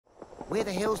Where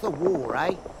the hell's the war,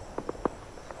 eh?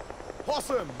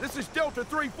 Possum, this is Delta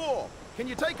 3-4. Can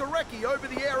you take a recce over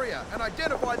the area and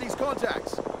identify these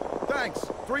contacts? Thanks.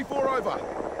 3-4 over.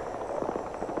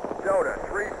 Delta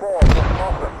 3-4 from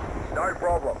Possum. No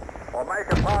problem. I'll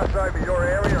make a pass over your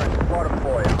area and spot them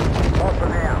for you.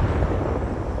 Possum out.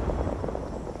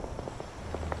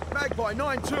 Magpie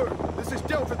 9-2. This is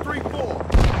Delta 3-4.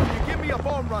 Can you give me a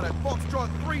bomb run at Foxtrot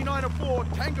 394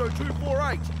 Tango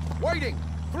 248? Waiting.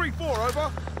 3-4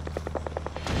 over.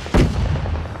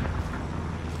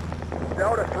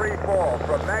 Delta 3-4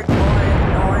 from Magpie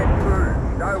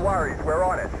 9-2. No worries, we're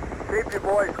on it. Keep your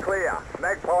boys clear.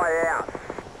 Magpie out.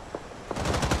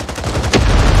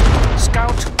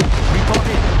 Scout,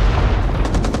 reporting.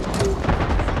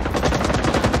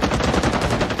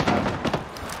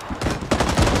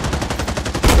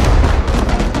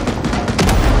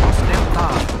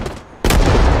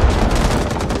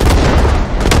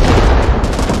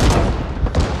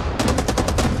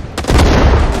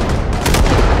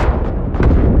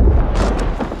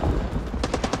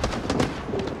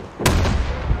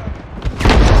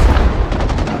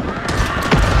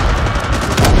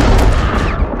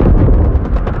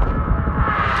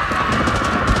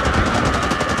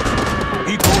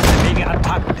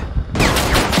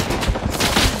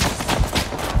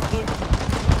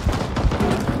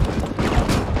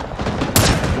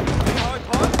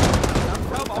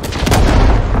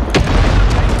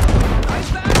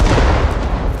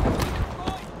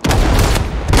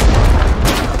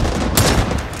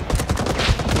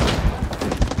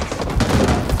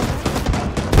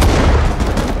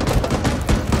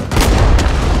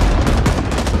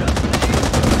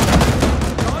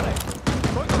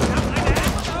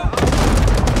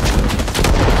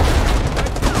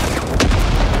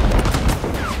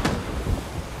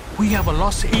 We have a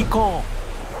lost eagle.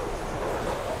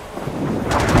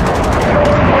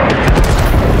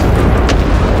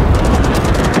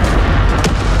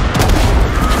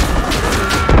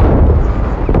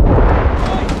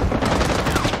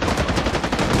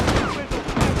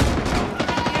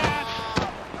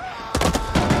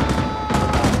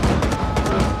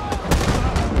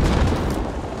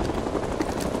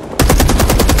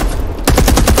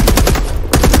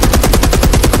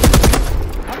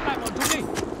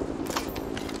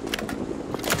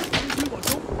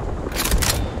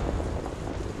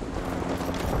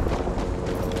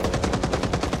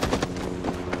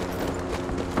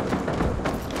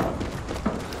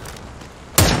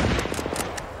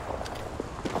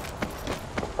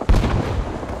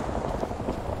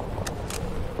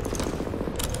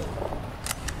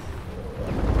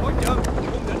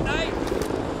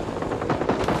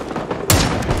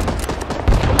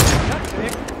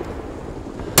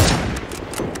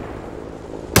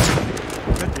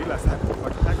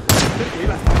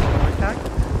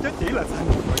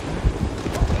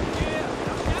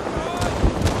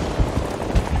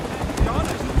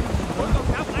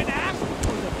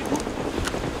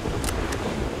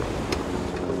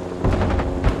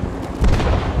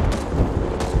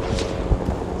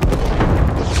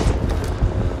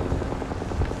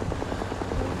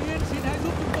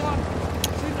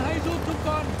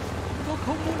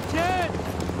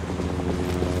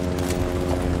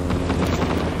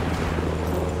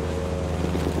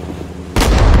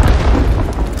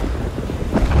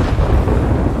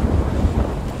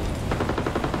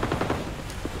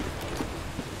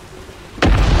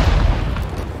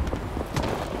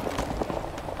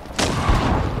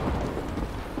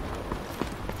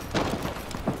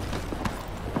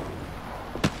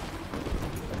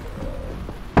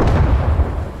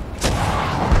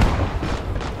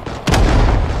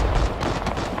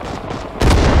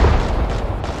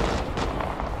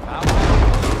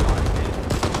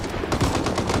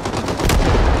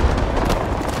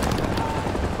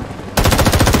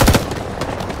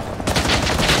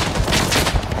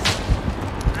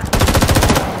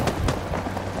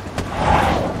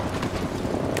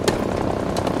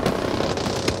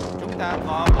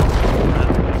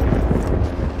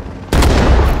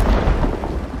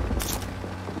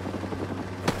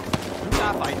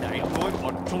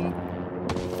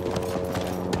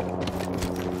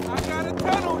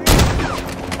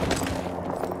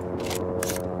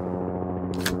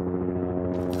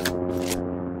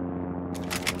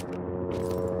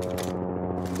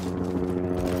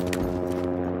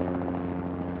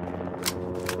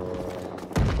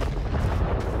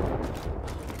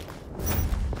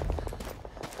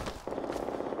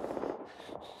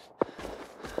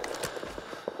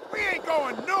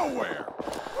 Going nowhere!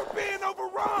 We're being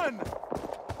overrun!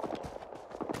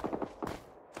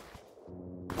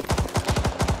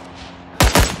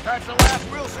 That's the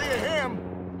last we'll see of him!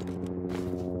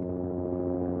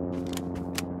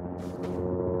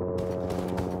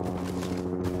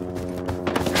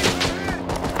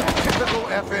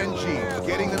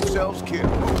 ourselves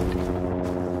killed.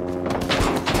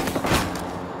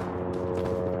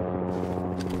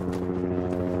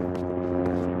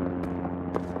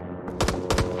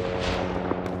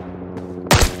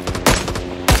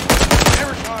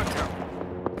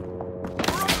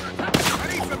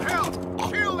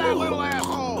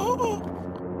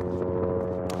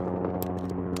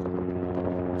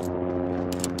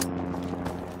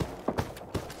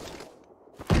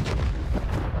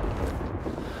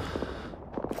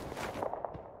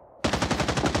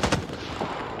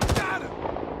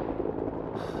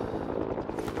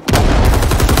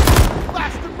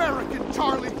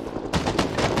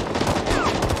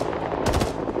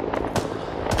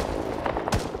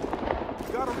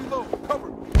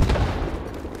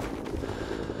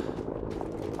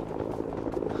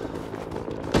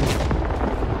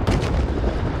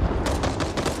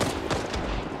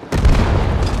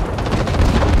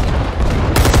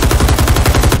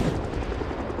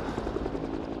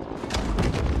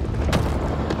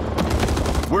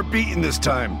 We're beaten this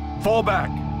time. Fall back.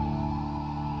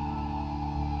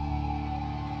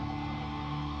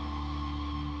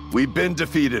 We've been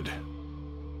defeated.